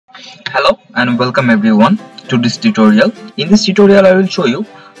Hello and welcome everyone to this tutorial. In this tutorial I will show you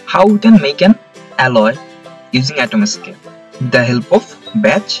how we can make an alloy using Atomsk with the help of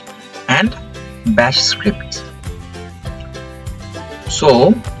batch and bash scripts.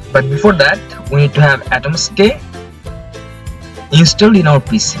 But before that we need to have Atomsk installed in our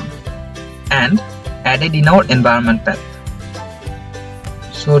PC and added in our environment path.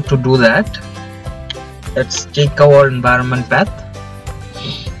 So to do that, let's check our environment path,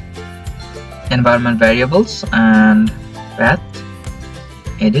 environment variables and path,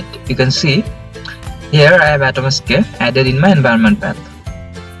 edit. You can see here I have Atomsk added in my environment path.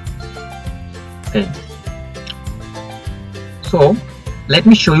 Okay, so let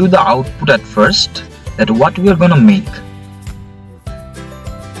me show you the output at first, that what we are gonna make.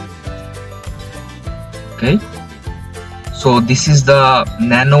 Okay, so this is the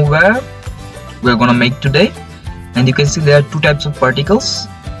nanoware we're gonna make today, and you can see there are two types of particles.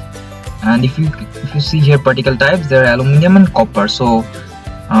 And if you see here particle types, there are aluminum and copper. So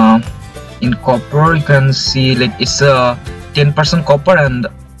in copper you can see like it's a 10% copper and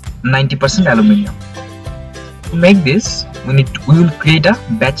 90% aluminum. To make this we will create a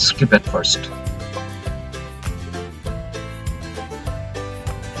batch script at first.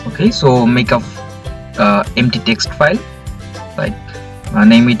 Okay, so make a empty text file, like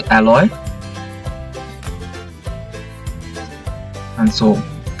name it alloy, and so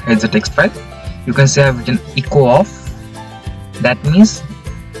here's the text file. You can see I have written echo off. That means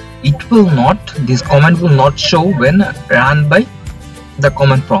it will not, this command will not show when run by the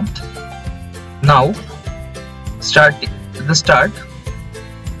command prompt. Now at the start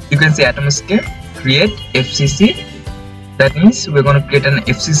you can see Atomsk create FCC. That means we're going to create an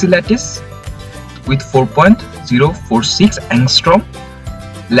FCC lattice with 4.046 angstrom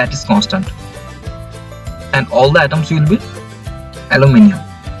lattice constant, and all the atoms will be aluminum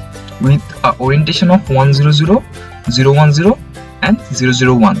with orientation of 100, 010 and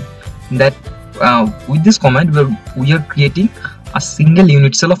 001. That with this command we are creating a single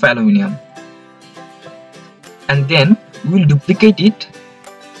unit cell of aluminum, and then we will duplicate it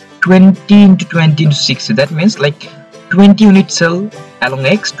 20 into 20 into 60. That means like 20 unit cell along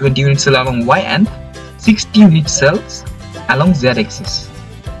X, 20 unit cell along Y, and 60 unit cells along Z axis.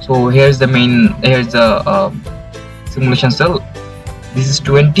 So here's the simulation cell. This is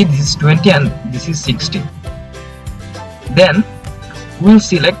 20, this is 20, and this is 60. Then we will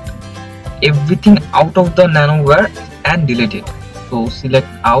select everything out of the nanoware and delete it. So select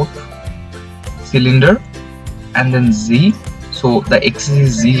out cylinder and then Z. So the axis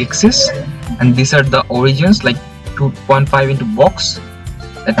is Z axis, and these are the origins, like 2.5 into box,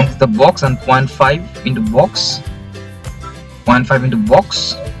 that is the box, and 0.5 into box, 0.5 into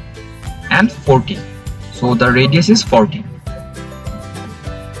box, and 40. So the radius is 40.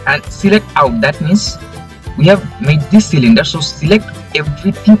 And select out, that means we have made this cylinder, so select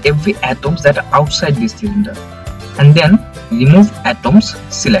everything, every atoms that are outside this cylinder, and then remove atoms,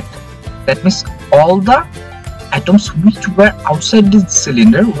 select. That means all the atoms which were outside this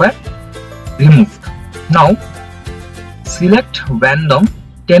cylinder were removed. Now select random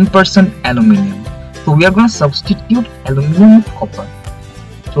 10% aluminum. So we are going to substitute aluminum with copper.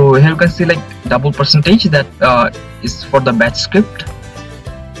 So here you can see like double percentage, that is for the batch script.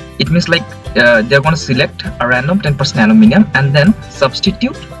 It means like they're going to select a random 10% aluminum and then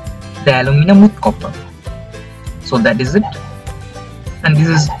substitute the aluminum with copper. So that is it, and this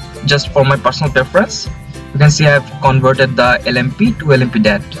is just for my personal preference. You can see I have converted the LMP to LMP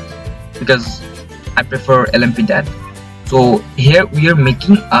DAT because I prefer LMP DAT. So here we are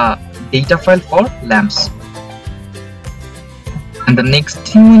making a data file for LAMMPS, and the next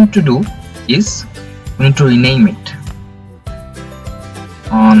thing we need to do is we need to rename it.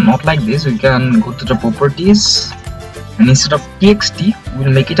 Not like this. We can go to the properties, and instead of txt we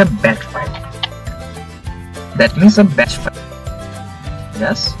will make it a batch file. That means a batch file.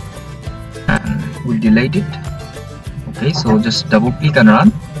 Yes, and we'll delete it. Okay, so just double click and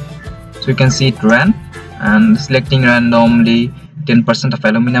run. So you can see it ran, and selecting randomly 10% of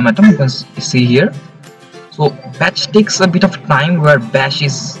aluminum atom, you can see here. So batch takes a bit of time, where bash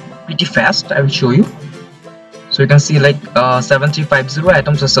is pretty fast. I will show you. So you can see like 7350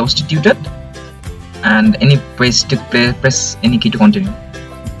 atoms are substituted, and press any key to continue.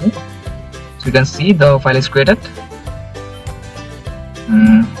 Okay. So you can see the file is created.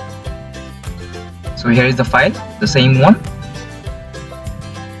 So here is the file, the same one.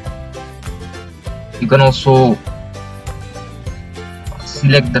 You can also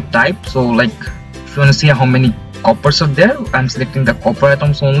select the type. So like if you want to see how many coppers are there, I'm selecting the copper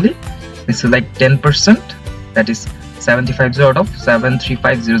atoms only. This is like 10%, that is 750 out of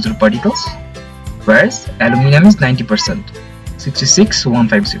 73500 particles, whereas aluminum is 90%,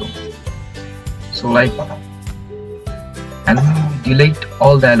 66150. So like, and delete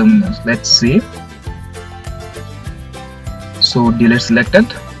all the aluminums. Let's see. So delete selected.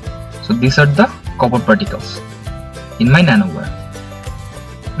 So these are the copper particles in my nanowire.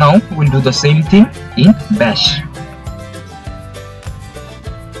 Now we'll do the same thing in bash.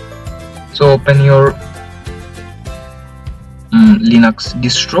 So open your Linux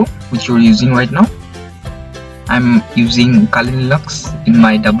distro which you're using right now. I'm using Kali Linux in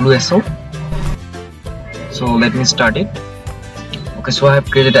my WSO. So let me start it. Okay, so I have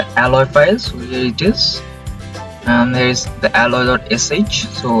created an alloy file. So here it is, and here is the alloy.sh.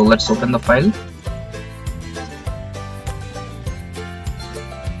 So let's open the file.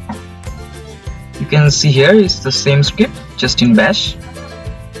 You can see here is the same script, just in bash.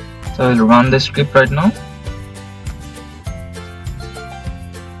 So I'll run the script right now.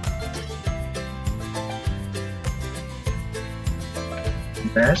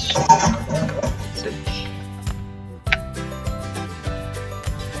 Bash.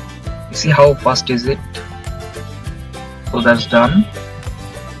 You see how fast is it? So that's done.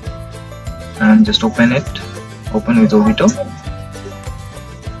 And just open it. Open with Obito.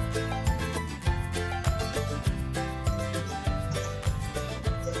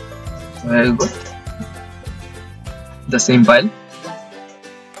 Very good. The same file.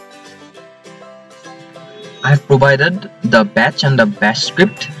 I have provided the batch and the bash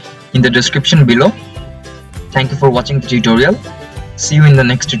script in the description below. Thank you for watching the tutorial. See you in the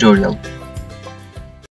next tutorial.